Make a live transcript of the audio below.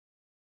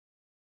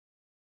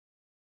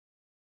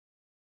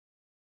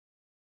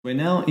We're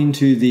now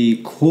into the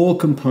core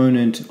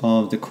component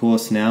of the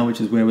course now, which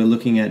is where we're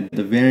looking at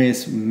the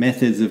various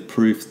methods of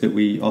proof that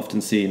we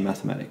often see in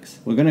mathematics.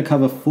 We're going to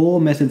cover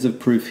 4 methods of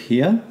proof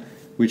here,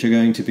 which are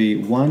going to be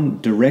 1,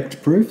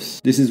 direct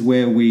proofs. This is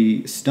where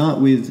we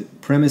start with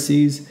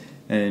premises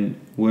and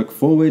work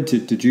forward to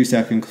deduce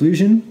our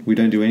conclusion. We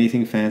don't do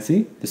anything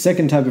fancy. The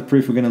second type of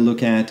proof we're going to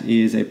look at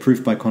is a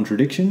proof by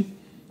contradiction.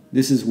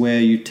 This is where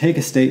you take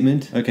a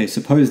statement, okay,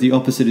 suppose the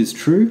opposite is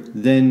true,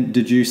 then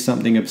deduce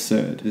something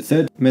absurd. The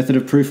third method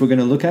of proof we're going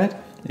to look at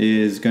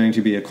is going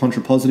to be a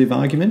contrapositive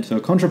argument. So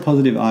a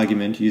contrapositive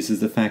argument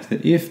uses the fact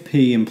that if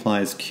P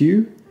implies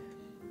Q,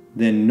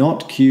 then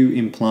not Q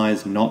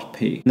implies not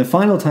P. And the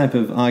final type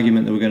of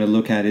argument that we're going to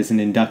look at is an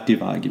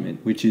inductive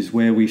argument, which is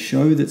where we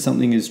show that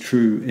something is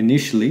true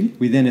initially,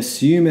 we then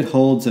assume it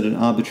holds at an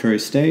arbitrary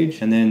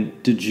stage, and then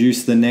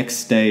deduce the next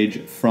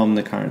stage from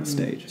the current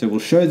stage. So we'll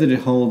show that it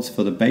holds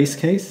for the base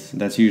case,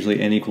 that's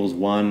usually n equals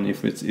 1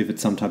 if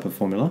it's some type of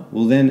formula.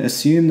 We'll then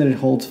assume that it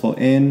holds for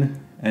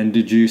n and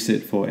deduce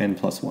it for n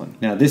plus 1.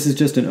 Now this is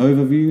just an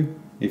overview.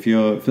 If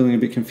you're feeling a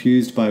bit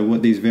confused by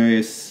what these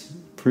various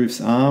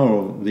proofs are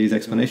or these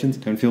explanations,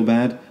 don't feel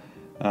bad.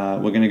 We're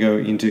going to go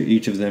into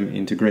each of them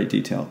into great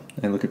detail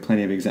and look at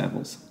plenty of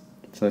examples.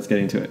 So let's get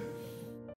into it.